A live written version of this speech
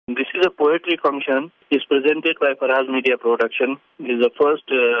is a poetry function. It's presented by Safraaz Media Production. It is the first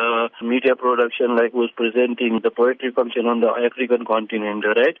media production was presenting the poetry function on the African continent,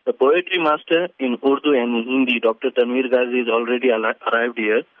 right? The poetry master in Urdu and Hindi, Dr. Thanweer Ghazi, is already arrived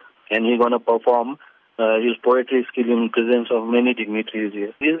here, and he's going to perform his poetry skill in presence of many dignitaries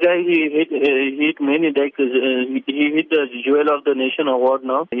here. This guy, he hit many decks. He hit the Jewel of the Nation award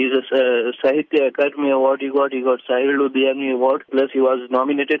now. He's a Sahitya Akademi award. He got Sahil Ludhiani award. Plus, he was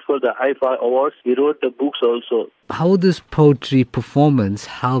nominated for the IFA awards. He wrote the books also. How would this poetry performance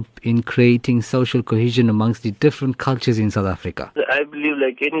help in creating social cohesion amongst the different cultures in South Africa? I believe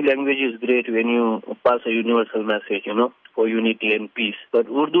any language is great when you pass a universal message, for unity and peace. But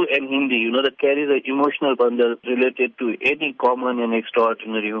Urdu and Hindi, that carries an emotional bundle related to any common and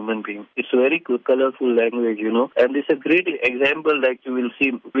extraordinary human being. It's a very colorful language, and it's a great example you will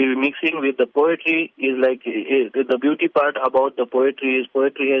see. We're mixing with the poetry is the beauty part about the poetry is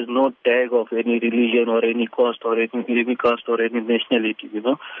poetry has no tag of any religion or any caste or any caste or any nationality,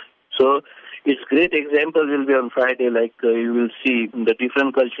 So its great example will be on Friday, you will see the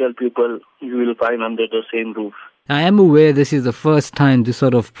different cultural people you will find under the same roof. I am aware this is the first time this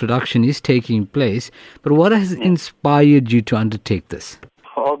sort of production is taking place, but what has inspired you to undertake this?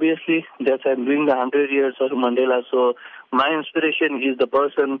 Obviously, I'm doing the 100 years of Mandela, so my inspiration is the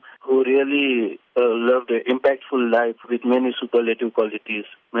person who really lived an impactful life with many superlative qualities,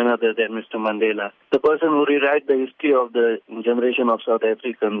 none other than Mr. Mandela. The person who rewrite the history of the generation of South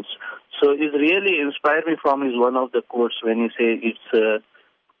Africans. So it really inspired me from is one of the quotes when he say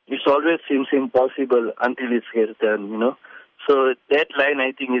it always seems impossible until it gets done, So that line,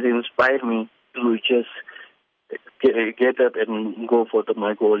 I think, has inspired me to just get up and go for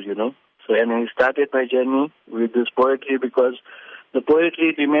my goal, So, and I started my journey with this poetry because the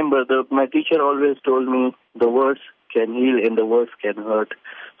poetry, remember, my teacher always told me the words can heal and the words can hurt.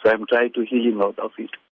 So I'm trying to healing out of it.